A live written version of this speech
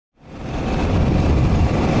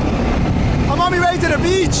the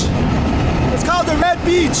beach. It's called the Red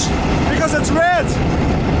Beach because it's red.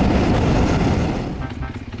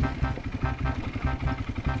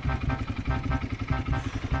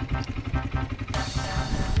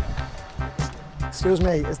 Excuse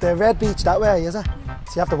me, is the Red Beach that way, is it? So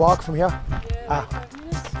you have to walk from here? Yeah,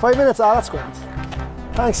 5 minutes? Ah, that's great.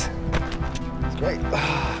 Thanks. It's great.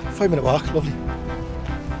 5-minute walk, lovely.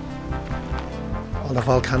 All the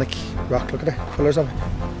volcanic rock, look at the colours of it.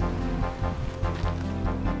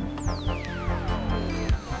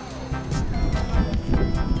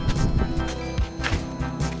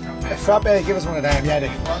 A frappe, give us one of them, yeah.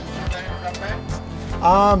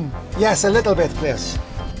 Yes, a little bit, please.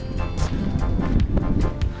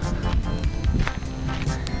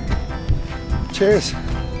 Cheers. I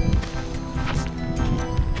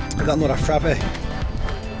got another frappe.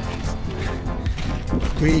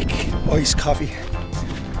 Greek iced coffee.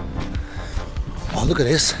 Oh, look at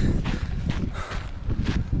this.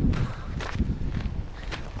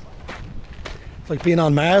 It's like being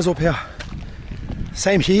on Mars up here.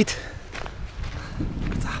 Same heat.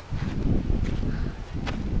 Look at that.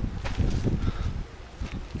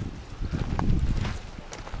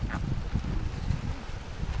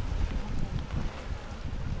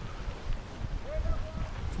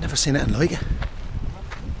 Never seen anything like it.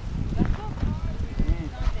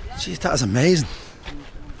 Jeez, that is amazing.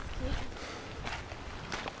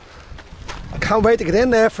 I can't wait to get in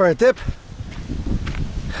there for a dip.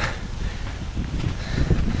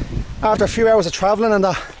 After a few hours of travelling and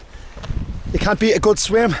that, you can't beat a good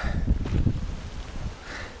swim.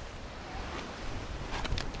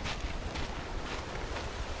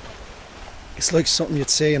 It's like something you'd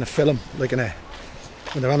see in a film, like when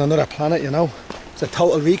they're on another planet, you know. It's a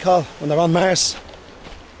Total Recall when they're on Mars.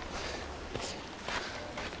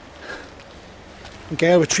 A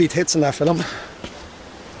girl with 3 tits in that film.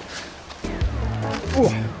 Ooh.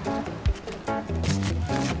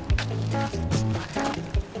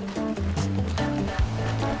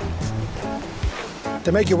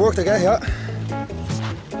 They make you work to get here.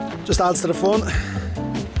 Just adds to the fun.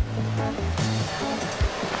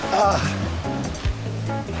 Ah.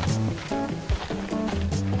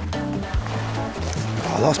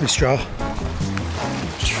 Oh, I lost my straw.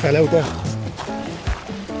 Just fell out there.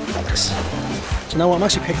 Alex. Do you know what? I'm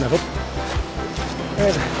actually picking it up. Where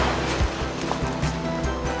is it?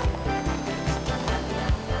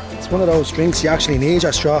 It's one of those drinks you actually need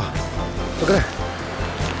your straw. Look at it.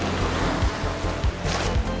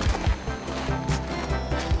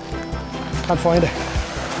 Can't find it.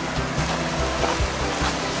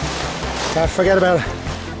 Forget about it.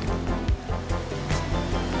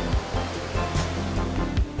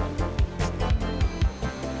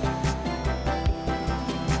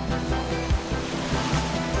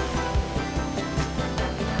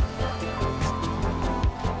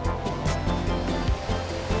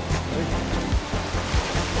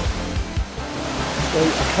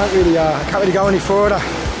 I can't really go any further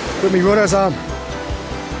with my runners on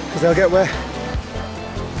because they'll get wet.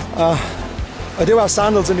 I do have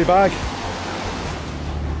sandals in my bag.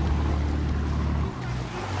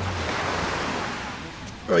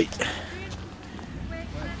 Right.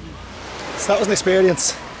 So that was an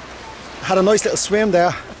experience. I had a nice little swim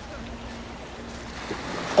there.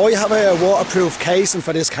 I have a waterproof casing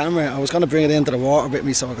for this camera. I was going to bring it into the water with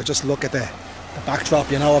me so I could just look at the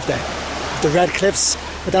backdrop, you know, of the red cliffs.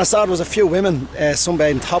 But then I saw there was a few women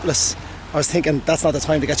sunbathing topless. I was thinking that's not the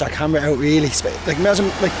time to get your camera out really. Like imagine,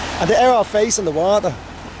 like, and they're all facing the water.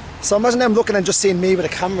 So imagine them looking and just seeing me with a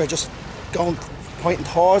camera just going, pointing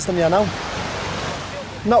towards them, you know.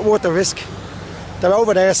 Not worth the risk. They're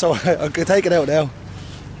over there, so I could take it out now.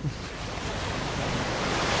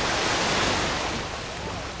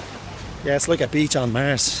 Yeah, it's like a beach on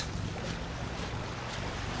Mars.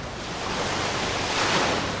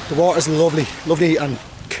 The water's lovely, lovely and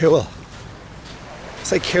cool. I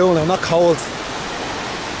say cool now, not cold.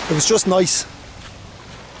 It was just nice.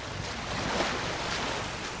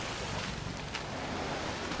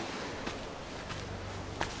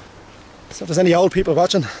 So if there's any old people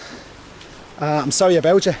watching, I'm sorry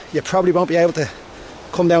about you. You probably won't be able to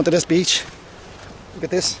come down to this beach. Look at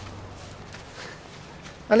this.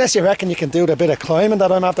 Unless you reckon you can do the bit of climbing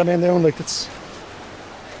that I'm after doing, like it's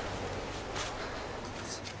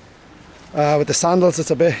with the sandals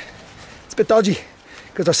it's a bit dodgy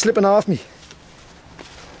because they're slipping off me.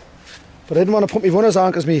 But I didn't want to put my runners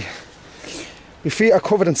on because my feet are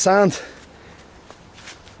covered in sand.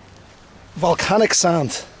 Volcanic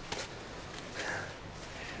sand.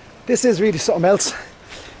 This is really something else.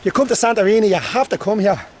 You come to Santorini, you have to come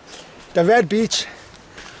here. The Red Beach.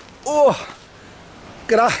 Oh,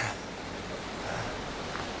 look at that.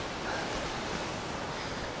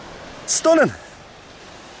 Stunning.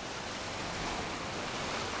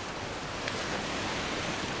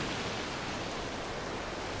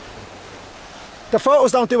 The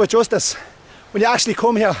photos don't do it justice. When you actually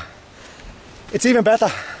come here, it's even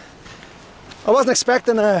better. I wasn't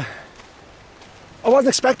expecting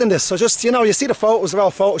this. So just, you know, you see the photos, they're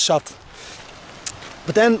all photoshopped.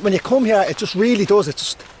 But then when you come here, it just really does.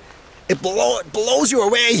 It blows you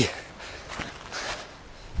away.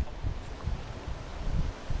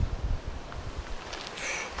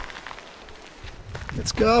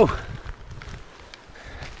 Let's go.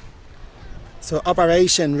 So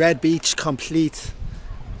Operation Red Beach complete.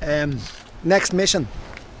 Next mission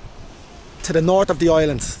to the north of the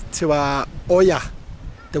island, to Oya,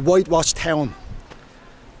 the whitewashed town.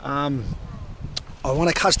 I want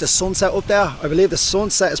to catch the sunset up there. I believe the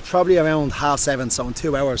sunset is probably around 7:30, so in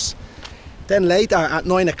 2 hours. Then later at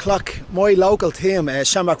 9 o'clock, my local team,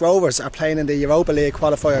 Shamrock Rovers, are playing in the Europa League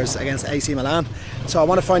qualifiers against AC Milan. So I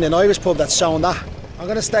want to find an Irish pub that's showing that. I'm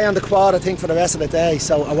going to stay on the quad, I think, for the rest of the day,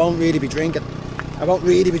 so I won't really be drinking. I won't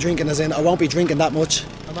really be drinking as in, I won't be drinking that much.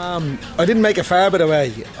 I didn't make it far, by the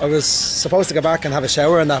way. I was supposed to go back and have a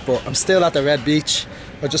shower and that, but I'm still at the Red Beach.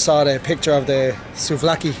 I just saw the picture of the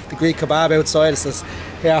souvlaki, the Greek kebab outside. It says,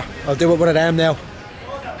 yeah, I'll do it one of them now.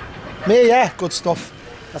 Me, yeah, good stuff.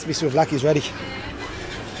 That's me souvlaki's ready.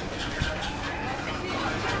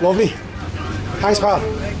 Lovely. Thanks, pal.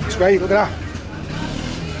 It's great, look at that.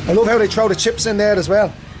 I love how they throw the chips in there as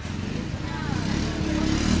well.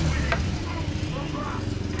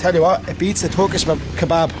 Tell you what, it beats the Turkish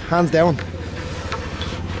kebab, hands down.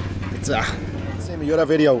 It's seen my other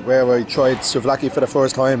video where I tried souvlaki for the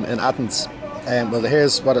first time in Athens. Well,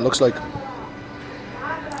 here's what it looks like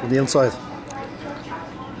on the inside.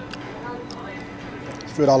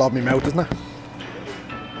 It's food all over my mouth, isn't it?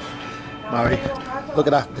 Alright, look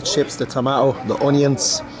at that, the chips, the tomato, the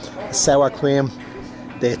onions, the sour cream.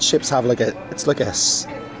 The chips have like it's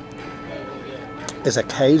a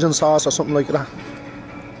Cajun sauce or something like that.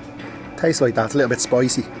 Tastes like that, it's a little bit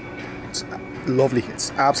spicy. It's lovely,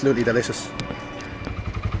 it's absolutely delicious.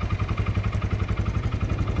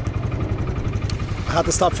 I had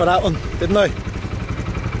to stop for that one, didn't I?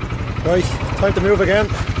 Right, time to move again.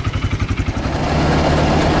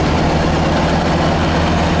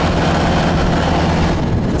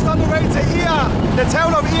 Just on the way to Ia, the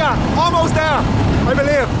town of Ia, almost there, I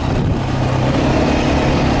believe.